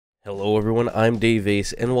Hello everyone, I'm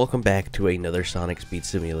DaveAce and welcome back to another Sonic Speed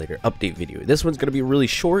Simulator update video. This one's going to be really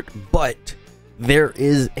short, but there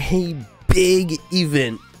is a big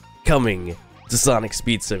event coming to Sonic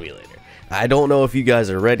Speed Simulator. I don't know if you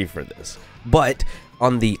guys are ready for this, but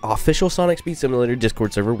on the official Sonic Speed Simulator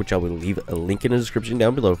Discord server, which I will leave a link in the description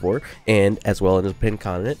down below for, and as well in the pinned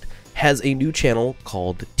comment, has a new channel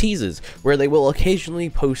called Teases, where they will occasionally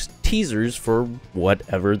post teasers for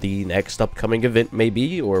whatever the next upcoming event may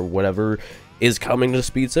be, or whatever is coming to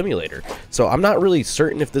Speed Simulator. So I'm not really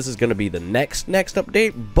certain if this is going to be the next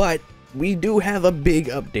update, but we do have a big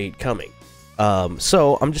update coming.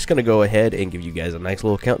 So I'm just going to go ahead and give you guys a nice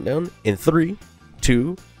little countdown in 3,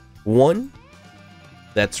 2, 1.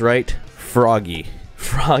 That's right, Froggy.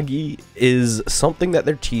 Froggy is something that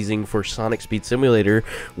they're teasing for Sonic Speed Simulator,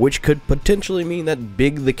 which could potentially mean that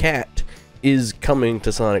Big the Cat is coming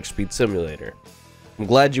to Sonic Speed Simulator. I'm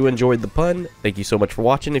glad you enjoyed the pun. Thank you so much for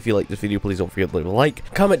watching. If you like this video, please don't forget to leave a like.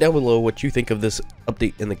 Comment down below what you think of this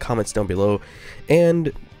update in the comments down below,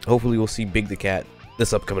 and hopefully we'll see Big the Cat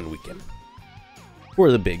this upcoming weekend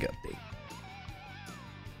for the big update.